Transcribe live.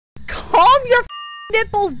Calm your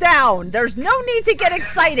nipples down. There's no need to get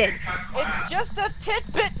excited. It's just a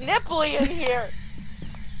tidbit nipply in here.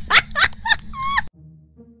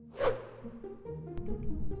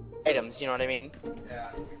 Items, you know what I mean?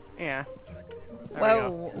 Yeah.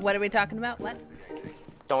 Whoa, what are we talking about? What?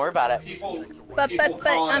 Don't worry about it. But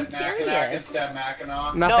I'm curious. Nothing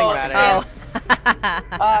No, about it.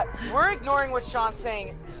 Oh. We're ignoring what Sean's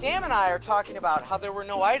saying. Sam and I are talking about how there were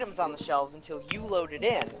no items on the shelves until you loaded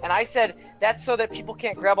in. And I said, that's so that people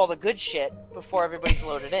can't grab all the good shit before everybody's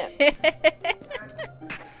loaded in.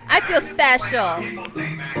 I feel special.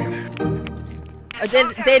 Oh,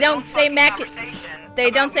 they don't say mac.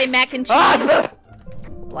 They don't say mac and cheese.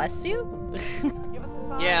 Bless you.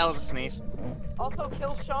 Yeah, I'll just sneeze. Also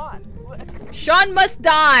kill Sean. Sean must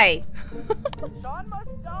die. Sean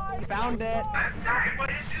must die. Found it.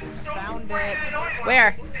 Found it.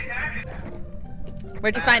 Where?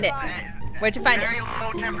 Where'd you find it? Where'd you find it? Very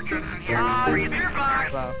low temperatures in here. Spirit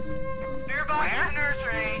box. Well, Spirit box in the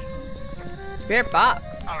nursery. Spirit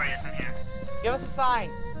box. Oh, right, it's in here. Give us a sign.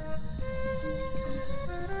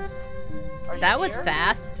 Are you That was here?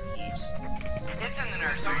 fast. It's in the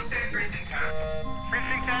nursery. Freezing temps.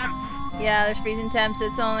 Freezing temps. Yeah, there's freezing temps.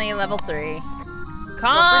 It's only level 3.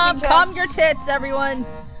 Calm your tits, everyone.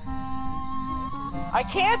 I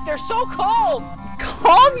can't. They're so cold.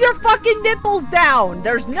 Calm your fucking nipples down.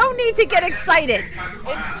 There's no need to get excited.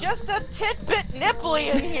 It's just a tidbit nipply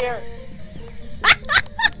in here.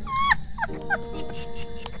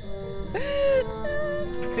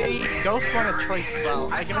 see, Ghost won a choice though.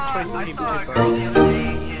 I give a choice between I saw a two girl the birds. other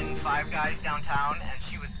day in Five Guys downtown, and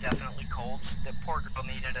she was definitely cold. The poor girl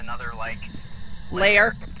needed another, like...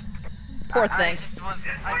 Layer. Poor thing.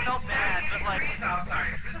 I felt bad, but like...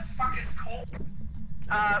 outside. Who the fuck is cold?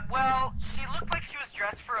 Well, she looked like she was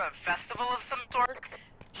dressed for a festival of some sort.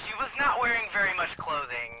 She was not wearing very much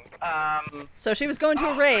clothing. So she was going to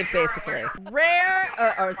a rave, basically. Rare,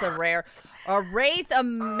 or it's a rare. A wraith, a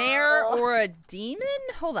mare, or a demon?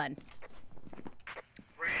 Hold on.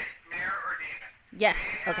 Mare or demon? Yes,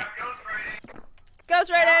 okay. Ghost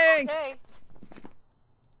Ghost riding. riding! Okay.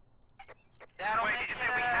 That'll make it,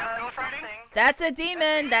 we have ghost riding? That's a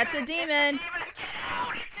demon, that's a demon. Get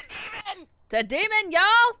out, it's a demon! It's a demon,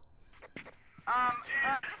 y'all!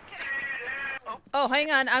 Just kidding. Oh,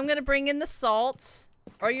 hang on, I'm gonna bring in the salt.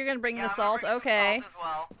 Or you're gonna bring in the salt? Okay. As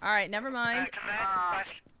well. Alright, never mind. Can I ask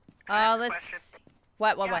a question? Let's...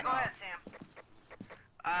 What? Yeah, go ahead, Sam.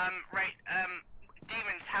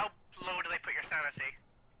 Demons, how low do they put your sanity?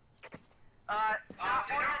 Not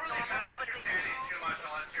more than normal, but they too much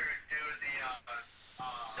unless you're doing the,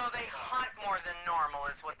 so they hunt more than normal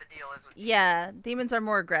is what the deal is with Yeah, demons are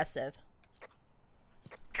more aggressive.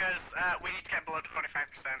 because we need to get below 25%.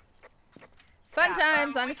 Fun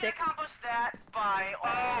times on a We stick. can accomplish that by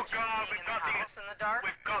Oh god, we've got the house in the dark.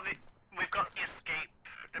 we've got the escape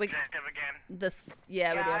objective again.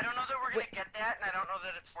 Yeah, we do. I don't know that we're gonna get that, and I don't know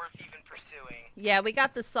that it's worth even pursuing. Yeah, we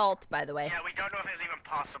got the salt, by the way. Yeah, we don't know if it's even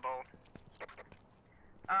possible.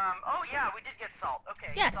 Oh yeah, we did get salt.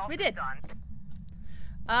 Okay. Yes, salt we is did. Done.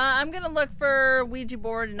 I'm gonna look for Ouija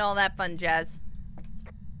board and all that fun jazz.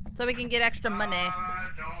 So we can get extra money. I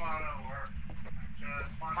don't want to work.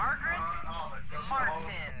 Just want Margaret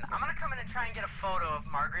Martin. I'm gonna come in and try and get a photo of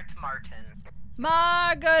Margaret Martin.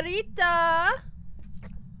 Margarita!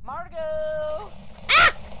 Margo.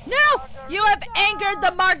 Ah! No! You have angered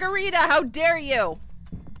the margarita! How dare you!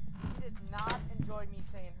 She did not enjoy me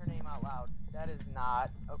saying her name out loud. That is not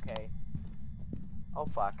okay. Oh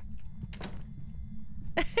fuck.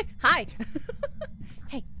 Hi!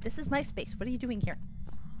 Hey, this is my space. What are you doing here?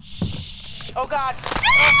 Shh. Oh god.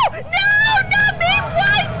 No! No! Not me!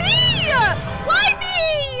 Why me? Why me?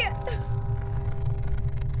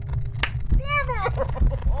 Damn it!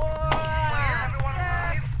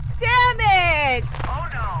 Damn it! Oh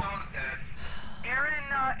no!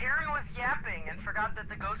 Aaron was yapping and forgot that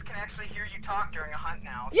the ghost can actually hear you talk during a hunt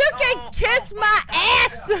now. You can kiss my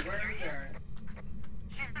ass! She's in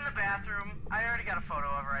the bathroom. I already got a photo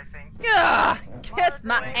of her, I think. Ugh, kiss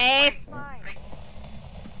my ass!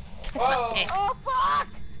 Kiss my ass. Oh fuck!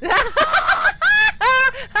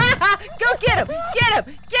 Go get him! Get him!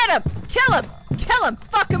 Get him! Kill him! Kill him!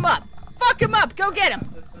 Fuck him up! Fuck him up! Go get him!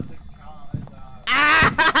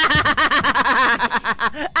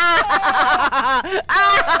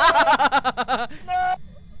 No.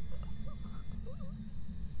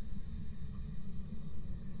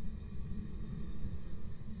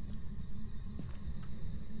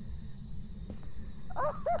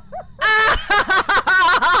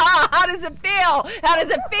 How does it feel? How does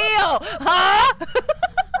it feel? Huh?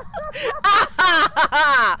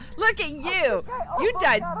 Look at you. You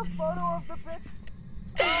died. Got a photo of the bitch.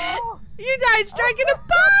 You died striking a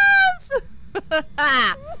pose!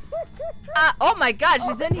 Oh my god,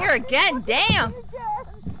 she's in here again. Damn.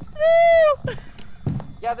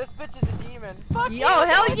 Yeah, this bitch is a demon. Fuck Yo,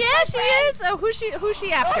 hell yeah, she is. Oh, who's she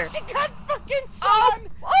after? Oh, she got fucking Oh, Sean.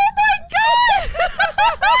 oh my god!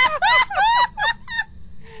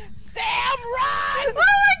 Sam, run! Oh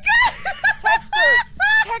my god! Text her.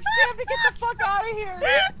 Text Sam to get the fuck out of here.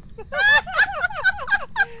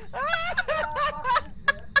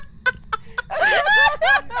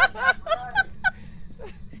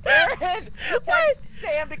 Aaron, text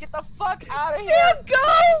Sam to get the fuck out of here. Sam,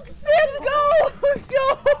 go! Sam, go!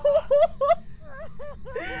 Go!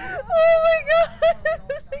 Oh my god!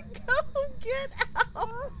 Go! Get out!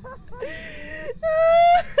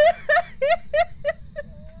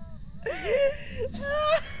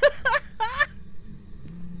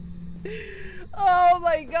 Oh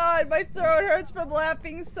my god, my throat hurts from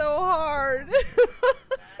laughing so hard.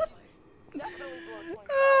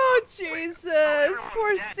 Oh Jesus,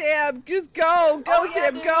 poor Sam. Just go,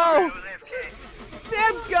 Sam, go.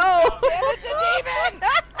 Sam, go. Sam, it's a demon.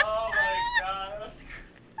 Oh my god, that's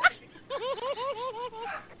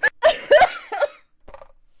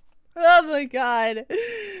Oh my god.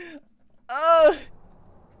 Oh.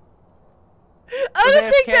 I don't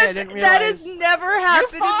think that has never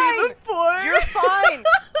happened to me before. You're fine.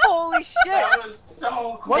 Holy shit. That was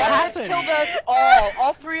so cool. What happened? Killed us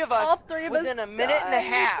all three of us. All three of us within a minute and a died.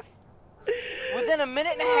 half. Within a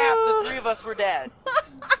minute and a half, the three of us were dead.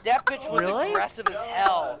 That bitch was aggressive as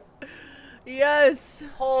hell. Yes.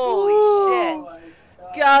 Holy shit. Oh my god.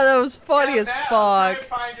 God, that was funny as I was fuck. trying to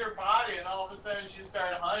find your body, and all of a sudden she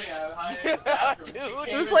started hiding in the bathroom. She Dude.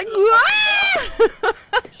 came It was into like, the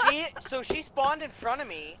 "Wah!" So she spawned in front of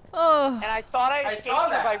me, Oh. and I thought I I escaped saw her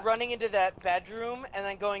that. by running into that bedroom and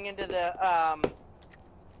then going into the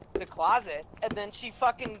closet, and then she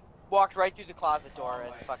fucking walked right through the closet door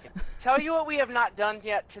and fucking. Tell you what we have not done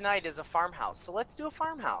yet tonight is a farmhouse. So let's do a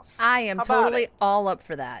farmhouse. I am How about totally it? all up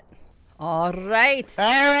for that. All right.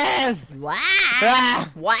 Aaron! What? Ah!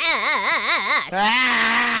 What? Ah!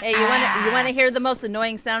 Hey, you want to hear the most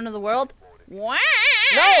annoying sound in the world? What?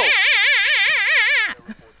 No!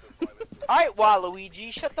 Alright,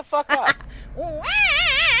 Waluigi, shut the fuck up. Wow!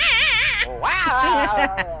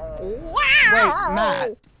 Wait,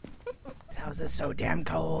 Matt. How's this so damn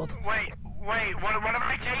cold? Wait, what am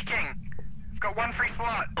I taking? I've got one free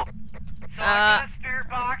slot. So I got a spirit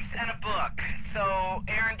box and a book. So,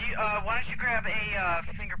 Aaron, why don't you grab a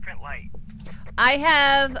fingerprint light? I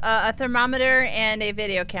have a thermometer and a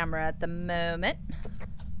video camera at the moment.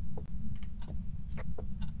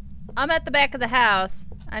 I'm at the back of the house.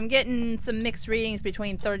 I'm getting some mixed readings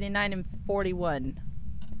between 39 and 41.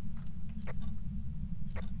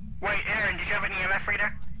 Wait, Aaron, did you have an EMF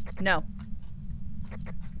reader? No.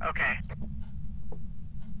 Okay.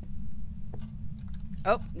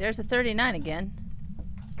 Oh, there's a 39 again.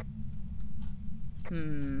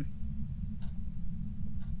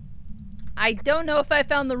 I don't know if I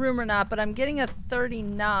found the room or not, but I'm getting a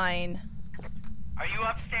 39. Are you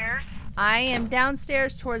upstairs? I am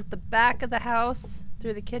downstairs towards the back of the house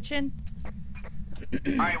through the kitchen.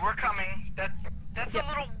 Alright, we're coming. That's Yep. a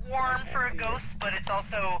little warm for a ghost, but it's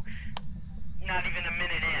also not even a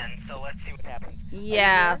minute in, so let's see what happens.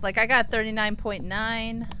 Yeah, like I got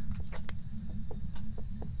 39.9.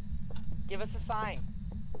 Give us a sign.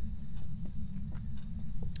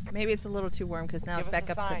 Maybe it's a little too warm because now Give it's us back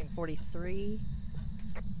a up to sign. 43.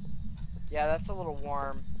 Yeah, that's a little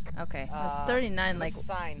warm. Okay, that's 39 give like us a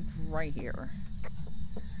sign. right here.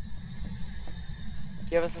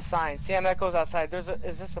 Give us a sign. Sam, that goes outside.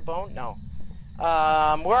 Is this a bone? No.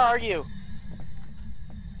 Where are you?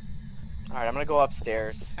 Alright, I'm gonna go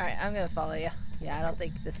upstairs. Alright, I'm gonna follow you. Yeah, I don't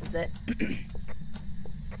think this is it.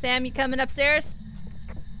 Sam, you coming upstairs?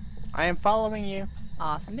 I am following you.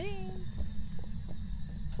 Awesome beans.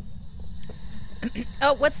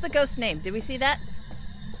 Oh, what's the ghost name? Did we see that?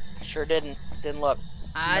 Sure didn't. Didn't look.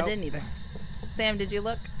 I Nope. didn't either. Sam, did you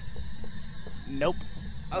look? Nope.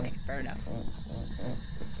 Okay, fair enough.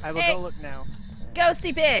 I will Hey. go look now.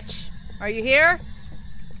 Ghosty bitch! Are you here?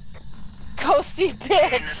 Ghosty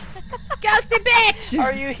bitch! Ghosty bitch!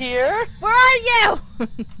 Are you here? Where are you?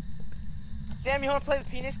 Sam, you wanna play the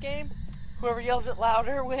penis game? Whoever yells it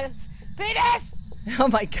louder wins. Penis! Oh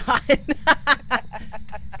my god.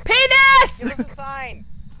 Penis! Give us a sign.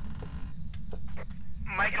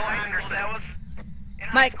 Michael Anderson, that was in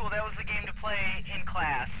high school. That was the game to play in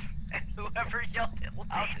class, and whoever yelled it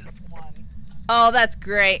loudest won. Oh, that's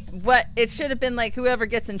great. What? It should have been like whoever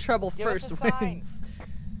gets in trouble Give us first a sign. wins.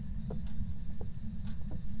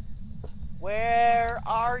 Where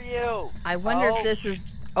are you? I wonder if this is...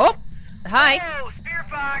 Oh! Hi! Oh, spirit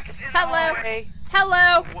box in the Hello. hallway.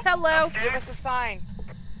 Hello! Hello! Give us a sign.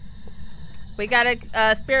 We got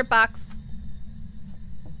a spirit box.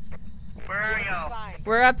 Where are Give us a you? sign.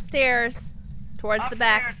 We're upstairs. Towards the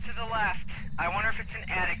back. Upstairs to the left. I wonder if it's an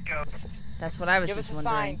attic ghost. That's what I was Give just us a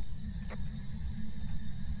wondering. sign.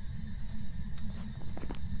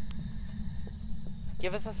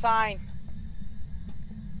 Give us a sign.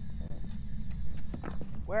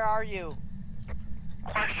 Where are you?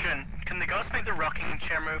 Question: can the ghost make the rocking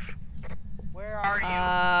chair move? Where are you?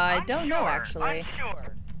 I don't know, Unsure, actually.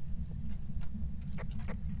 Unsure.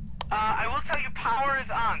 I will tell you, power is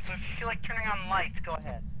on. So if you feel like turning on lights, go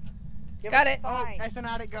ahead. Give Got us it. a Oh, sign. it's an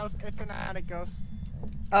attic ghost. It's an attic ghost.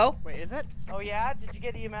 Oh? Wait, is it? Oh yeah? Did you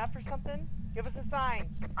get EMF or something? Give us a sign.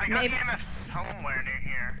 I got Maybe- EMF somewhere near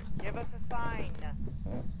here. Give us a sign.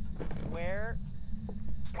 Where?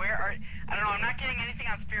 Where are? I don't know. I'm not getting anything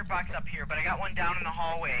on spirit box up here, but I got one down in the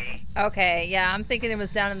hallway. Okay, yeah, I'm thinking it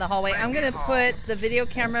was down in the hallway. I'm gonna put the video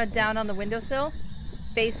camera down on the windowsill,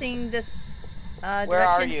 facing this direction. Where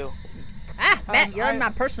are you? Ah, Matt, you're in I- my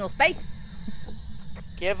personal space.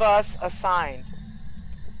 Give us a sign.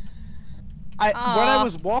 When I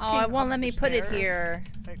was walking. Oh, it won't up let the me put it stairs, here.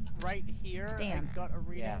 Like right here. Damn. I got a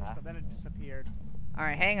reading, Yeah. but then it disappeared. All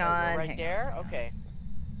right, hang Oh, on. you're right hang there? Okay.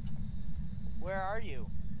 Where are you?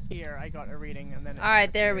 Here, I got a reading, and then. All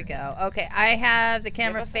right, there we go. Okay, I have the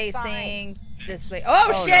camera us a facing this way.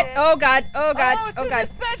 Oh, Oh, shit! no. Oh god! Oh god! Oh, it's Oh in god!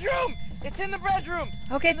 this bedroom! It's in the bedroom!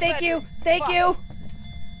 Okay, in the thank you, bedroom. thank Fuck. you.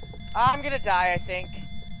 I'm gonna die, I think.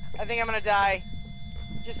 I think I'm gonna die.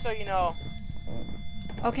 Just so you know.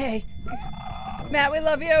 Okay, Matt, we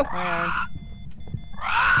love you. And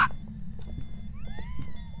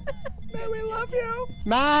Matt, we love you.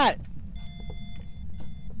 Matt,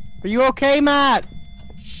 are you okay, Matt?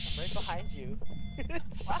 Right behind you.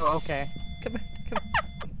 Oh, okay. Come on, come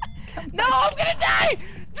on. No, I'm gonna die!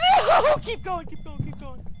 No! Keep going, keep going, keep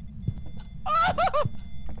going. Oh!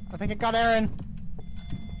 I think I got Aaron.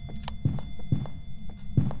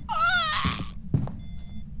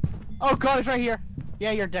 Oh God, it's right here.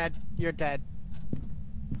 Yeah, you're dead. You're dead.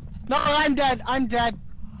 No, I'm dead. I'm dead.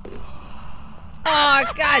 Oh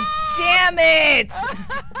god damn it!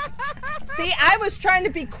 See, I was trying to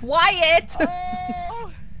be quiet.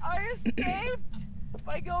 Oh! I escaped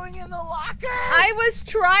by going in the locker! I was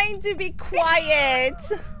trying to be quiet.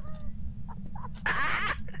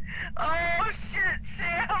 Oh shit,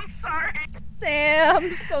 Sam! I'm sorry.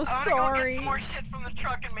 Sam, so I wanna go sorry. get some more shit from the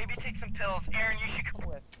truck and maybe take some pills. Aaron, you should come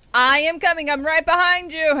with. I am coming. I'm right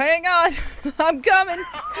behind you. Hang on. I'm coming.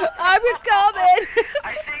 I'm coming.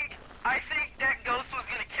 I think that ghost was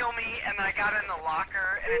gonna kill me, and then I got in the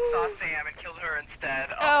locker and it saw Sam and killed her instead.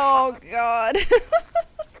 Oh god.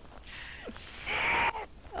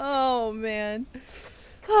 Oh man.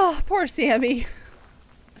 Oh, poor Sammy.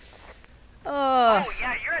 Oh. Oh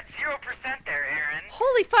yeah, you're at 0% there, Aaron.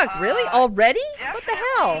 Holy fuck, really? Already? What the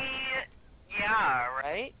hell? Definitely- Yeah, right.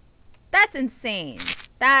 Right? That's insane.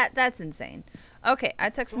 That's insane. Okay, I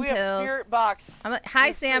took So some we have pills. spirit box. I'm like, We hi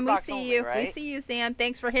have Sam, spirit we box see only, you. We right? see you, Sam.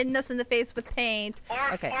 Thanks for hitting us in the face with paint.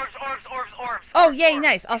 Orbs, Okay. orbs. Oh, orbs, yay, orbs.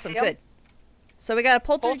 nice. Awesome, Yep. good. So we got a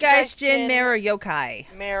poltergeist, Poltergeist, Jinn, Jinn, Mare, or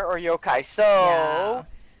yokai. Mare or yokai. So, Yeah.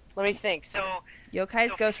 let me think. So,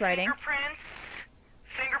 Yokai's ghost writing.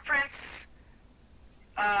 Fingerprints,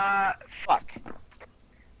 fuck.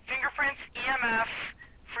 fingerprints, EMF,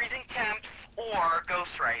 freezing temps, or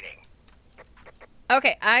ghost writing.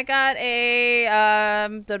 Okay, I got a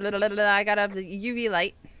I got a UV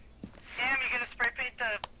light. Sam, you gonna spray paint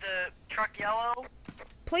the truck yellow?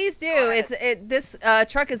 Please do. Go ahead. This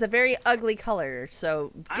truck is a very ugly color,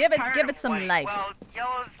 so give I'm tired it of some white. life. Well,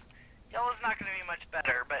 yellow's not gonna be much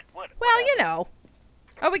better, but what? Well, you know.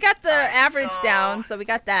 Oh, we got the Alright, average so- down, so we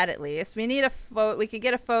got that at least. We need a photo. We could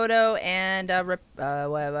get a photo and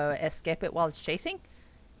escape it while it's chasing.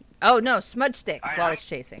 Oh no, smudge stick Alright, while I'm- it's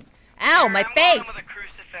chasing. Ow, my I'm going face! with a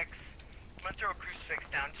crucifix. I'm gonna throw a crucifix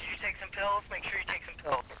down. Did you take some pills? Make sure you take some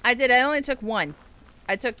pills. I did. I only took one.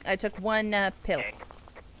 I took one pill. Okay.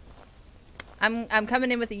 I'm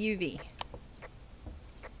coming in with a UV.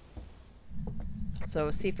 So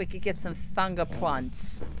see if we could get some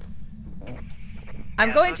fingerprints. I'm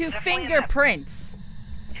Yeah, going so to it's definitely in that- fingerprints.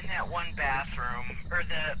 In that one bathroom, or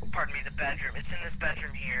the bedroom. It's in this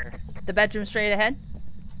bedroom here. The bedroom straight ahead.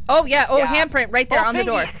 Oh yeah. Oh, Yeah. handprint right there Oh, on the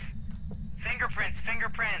door. fingies. Fingerprints.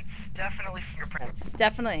 Definitely fingerprints.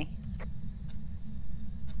 Definitely.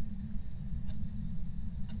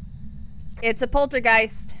 It's a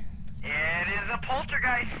poltergeist. It is a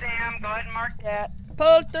poltergeist, Sam. Go ahead and mark That.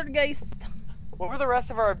 Poltergeist. What were the rest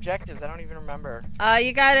of our objectives? I don't even remember.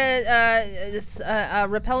 You gotta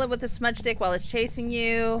repel it with a smudge stick while it's chasing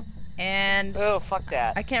you, and Oh, fuck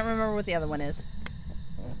that. I can't remember what the other one is.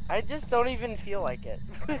 I just don't even feel like it.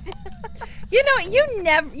 You know,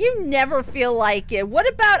 you never feel like it.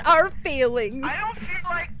 What about our feelings? I don't feel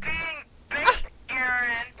like being bait,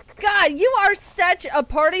 Aaron. God, you are such a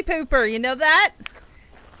party pooper. You know that?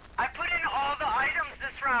 I put in all the items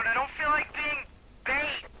this round. I don't feel like being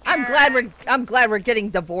bait. I'm glad we're getting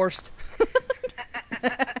divorced.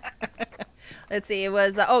 Let's see. It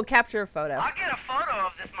was capture a photo. I'll get a photo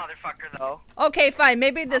of this motherfucker though. Okay, fine.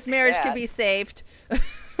 Maybe this marriage bad. could be saved. Whose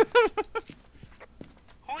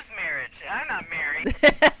marriage? I'm not married.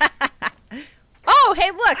 Oh,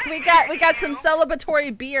 hey, look. We got some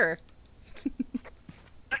celebratory beer.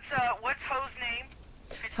 What's Ho's name?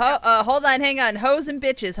 Hold on, hang on. Hoes and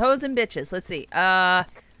bitches. Let's see.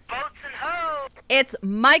 Boats and Ho. It's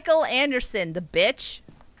Michael Anderson, the bitch.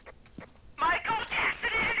 Michael Jackson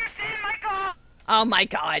Anderson, Michael. Oh my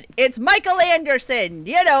God, it's Michael Anderson.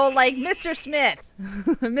 You know, like Mr. Smith.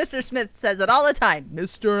 Mr. Smith says it all the time.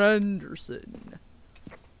 Mr. Anderson.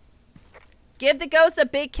 Give the ghost a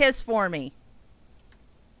big kiss for me.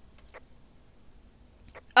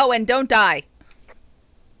 Oh, and don't die.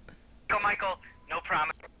 Go, Michael. No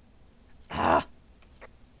promise. Ah.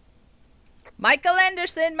 Michael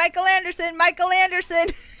Anderson. I should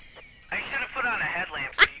have put on a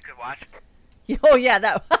headlamp so you could watch. Oh yeah,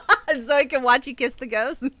 that so I can watch you kiss the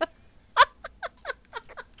ghost. Give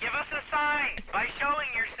us a sign by showing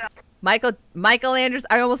yourself. Michael Anderson.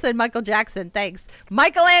 I almost said Michael Jackson. Thanks.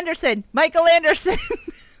 Michael Anderson.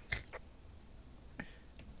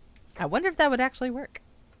 I wonder if that would actually work.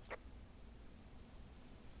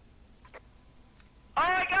 Oh,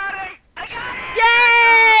 I got him!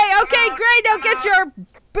 Yay! Okay, great. Now get your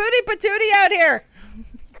booty patootie out here.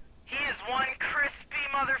 He is one crispy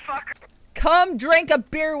motherfucker. Come drink a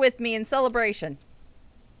beer with me in celebration.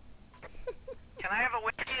 Can I have a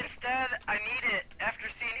whiskey instead? I need it after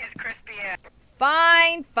seeing his crispy ass.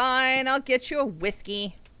 Fine. I'll get you a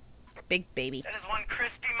whiskey. Big baby. That is one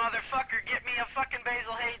crispy motherfucker. Get me a fucking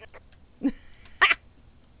Basil Hayden.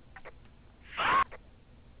 Fuck.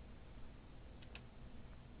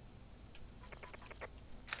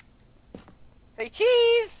 Hey,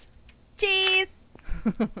 cheese! Cheese.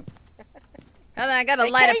 Hold on, I gotta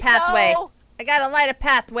Hey, light a queso!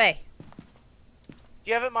 pathway. Do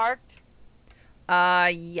you have it marked?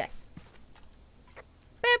 Yes.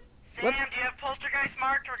 Beep. Sam, Whoops. do you have poltergeist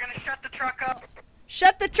marked? We're gonna shut the truck up.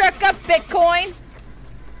 Shut the truck up, Bitcoin.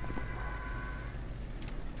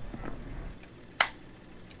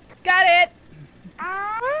 Got it.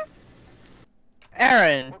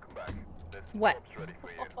 Aaron, What?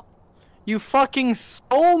 you fucking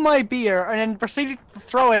stole my beer and then proceeded to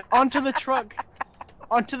throw it onto the truck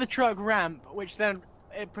ramp, which then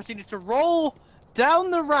it proceeded to roll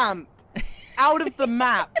down the ramp out of the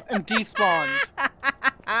map and despawned.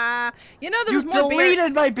 You know, there You was more beer.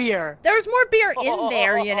 deleted my beer. There was more beer in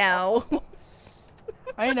there, you know.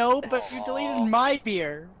 I know, but you deleted my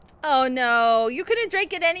beer. Oh no, you couldn't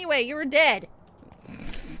drink it anyway. You were dead.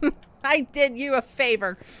 I did you a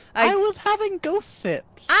favor. I was having ghost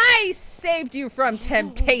sips. I saved you from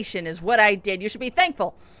temptation is what I did. You should be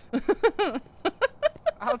thankful.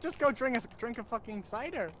 I'll just go drink a fucking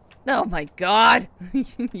cider. Oh my God.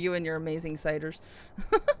 You and your amazing ciders.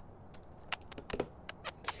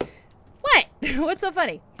 What? What's so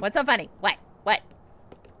funny? What?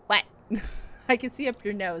 I can see up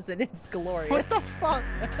your nose and it's glorious. What the fuck?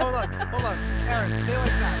 Hold on. Aaron, stay like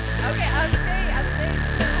that. Okay, I'm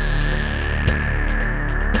saying.